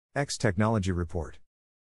Technology Report.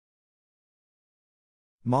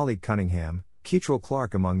 Malik Cunningham, Kei'Trel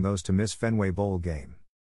Clark among those to miss Fenway Bowl game.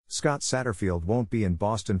 Scott Satterfield won't be in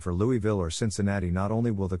Boston for Louisville or Cincinnati. Not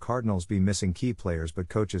only will the Cardinals be missing key players but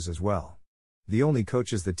coaches as well. The only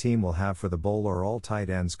coaches the team will have for the bowl are all tight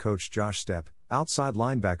ends coach Josh Stepp, outside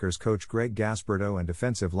linebackers coach Greg Gasparato and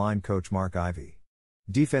defensive line coach Mark Ivey.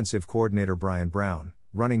 Defensive coordinator Bryan Brown,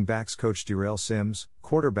 running backs coach Darrell Sims,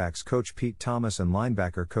 quarterbacks coach Pete Thomas and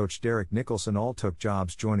linebacker coach Derek Nicholson all took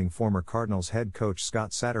jobs joining former Cardinals head coach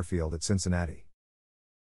Scott Satterfield at Cincinnati.